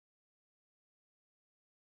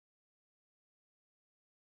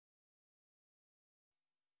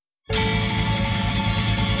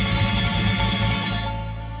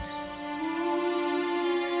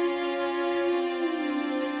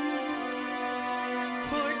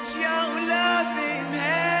Put your loving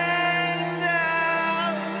hand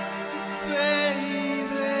out,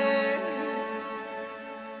 baby.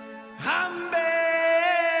 I'm begging.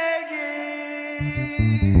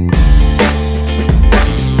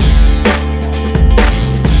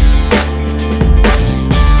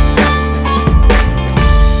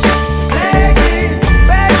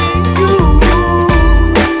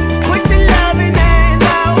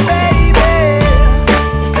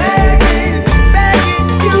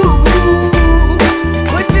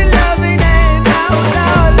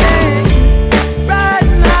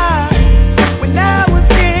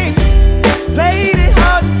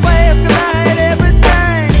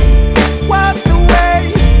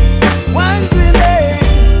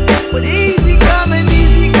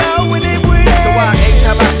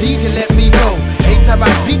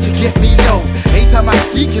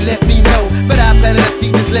 You let me know, but I planted a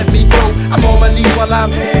seed, just let me grow. I'm on my knees while I'm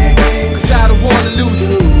begging, cause I don't wanna lose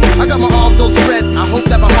you. I got my arms all spread, I hope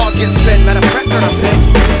that my heart gets fed. Matter of fact, girl, I'm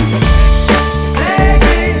begging.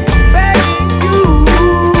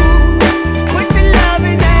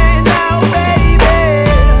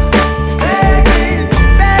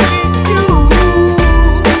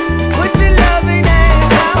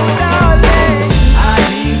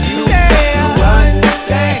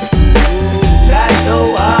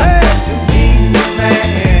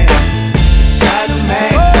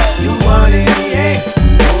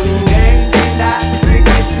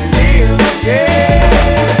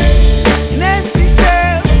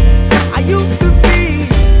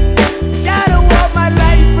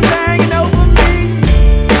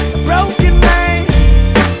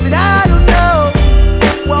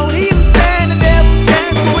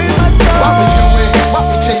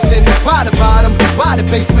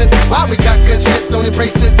 Why we got good shit, don't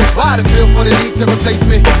embrace it? Why the feel for the need to replace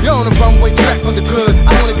me? You're on the runway track from the good.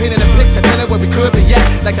 I'm only painting a picture, telling where we could be at.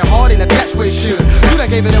 Like a heart ain't attached where it should. You done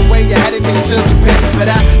gave it away, you had it till you took your pen. But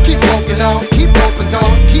I keep